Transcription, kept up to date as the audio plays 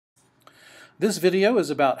This video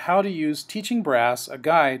is about how to use Teaching Brass, a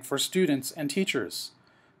guide for students and teachers.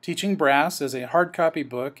 Teaching Brass is a hard copy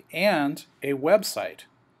book and a website.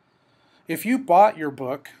 If you bought your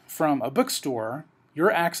book from a bookstore,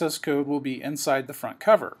 your access code will be inside the front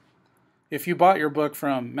cover. If you bought your book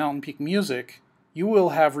from Mountain Peak Music, you will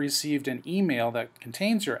have received an email that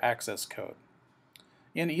contains your access code.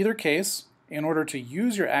 In either case, in order to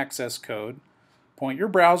use your access code, point your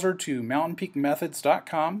browser to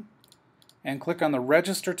mountainpeakmethods.com and click on the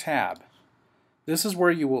Register tab. This is where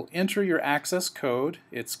you will enter your access code.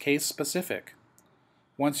 It's case specific.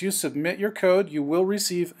 Once you submit your code, you will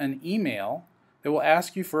receive an email that will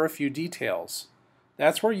ask you for a few details.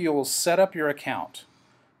 That's where you will set up your account.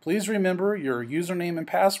 Please remember your username and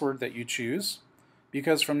password that you choose,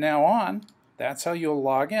 because from now on, that's how you'll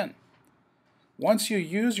log in. Once you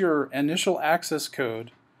use your initial access code,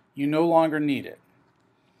 you no longer need it.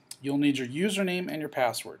 You'll need your username and your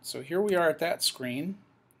password. So here we are at that screen.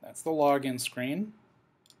 That's the login screen.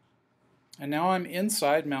 And now I'm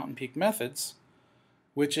inside Mountain Peak Methods,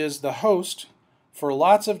 which is the host for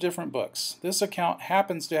lots of different books. This account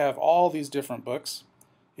happens to have all these different books.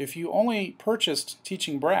 If you only purchased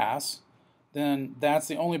Teaching Brass, then that's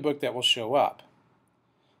the only book that will show up.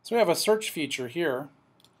 So we have a search feature here.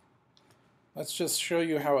 Let's just show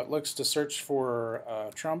you how it looks to search for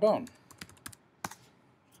trombone.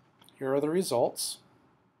 Here are the results.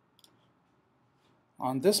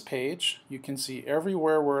 On this page, you can see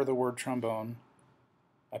everywhere where the word trombone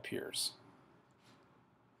appears.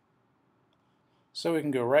 So we can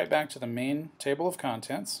go right back to the main table of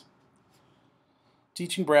contents.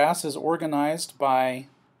 Teaching Brass is organized by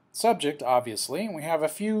subject, obviously. We have a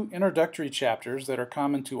few introductory chapters that are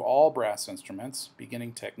common to all brass instruments.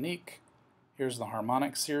 Beginning technique. Here's the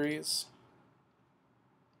harmonic series.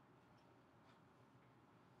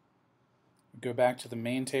 Go back to the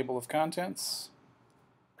main table of contents.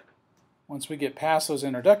 Once we get past those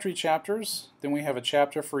introductory chapters, then we have a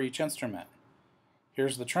chapter for each instrument.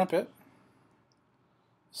 Here's the trumpet.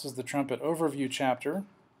 This is the trumpet overview chapter.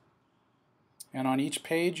 And on each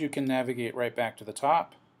page you can navigate right back to the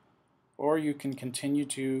top, or you can continue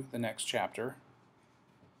to the next chapter.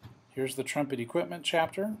 Here's the trumpet equipment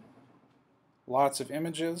chapter. Lots of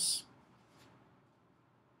images.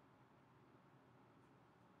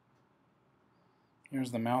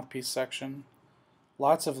 Here's the mouthpiece section.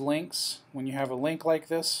 Lots of links. When you have a link like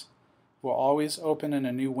this, it will always open in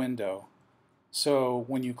a new window. So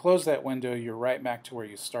when you close that window, you're right back to where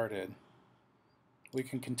you started. We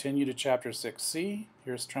can continue to Chapter 6C.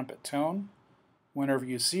 Here's trumpet tone. Whenever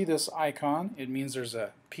you see this icon, it means there's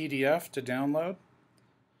a PDF to download.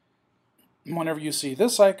 Whenever you see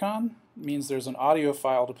this icon, it means there's an audio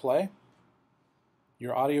file to play.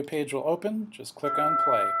 Your audio page will open. Just click on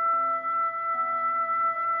play.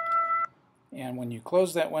 And when you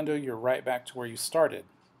close that window, you're right back to where you started.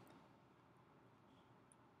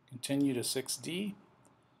 Continue to 6D.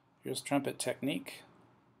 Here's trumpet technique.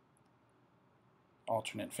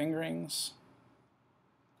 Alternate fingerings.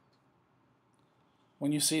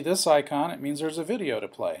 When you see this icon, it means there's a video to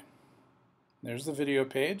play. There's the video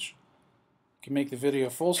page. You can make the video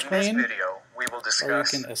full screen. In this video, we will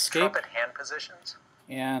discuss or you can escape trumpet hand positions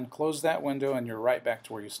and close that window, and you're right back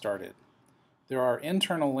to where you started. There are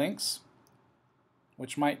internal links,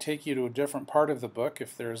 which might take you to a different part of the book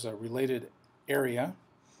if there's a related area.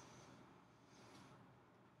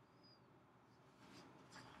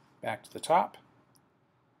 Back to the top.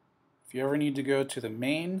 If you ever need to go to the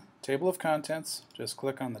main table of contents, just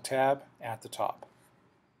click on the tab at the top.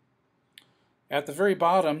 At the very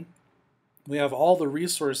bottom, we have all the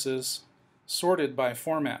resources sorted by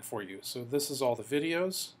format for you. So this is all the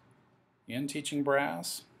videos in Teaching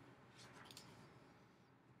Brass,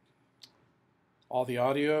 all the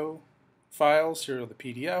audio files. Here are the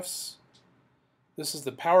PDFs. This is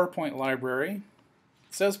the PowerPoint library.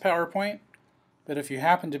 It says PowerPoint, but if you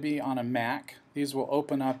happen to be on a Mac, these will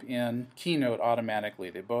open up in Keynote automatically.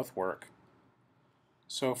 They both work.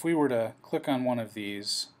 So if we were to click on one of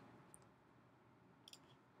these,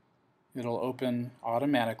 it'll open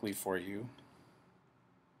automatically for you.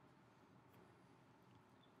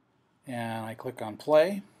 And I click on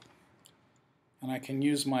play, and I can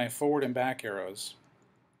use my forward and back arrows.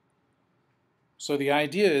 So the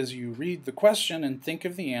idea is you read the question and think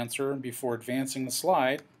of the answer before advancing the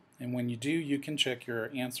slide, and when you do, you can check your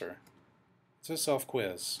answer. It's a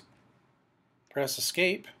self-quiz. Press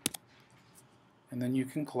escape, and then you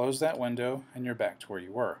can close that window and you're back to where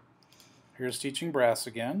you were. Here's Teaching Brass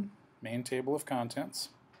again, main table of contents.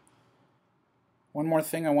 One more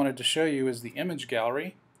thing I wanted to show you is the image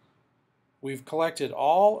gallery. We've collected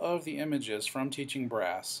all of the images from Teaching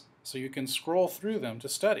Brass. so you can scroll through them to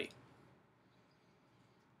study.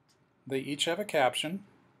 They each have a caption,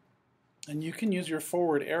 and you can use your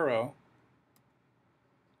forward arrow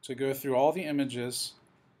to go through all the images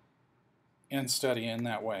and study in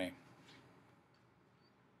that way.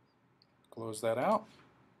 Close that out,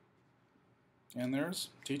 and there's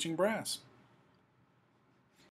Teaching Brass.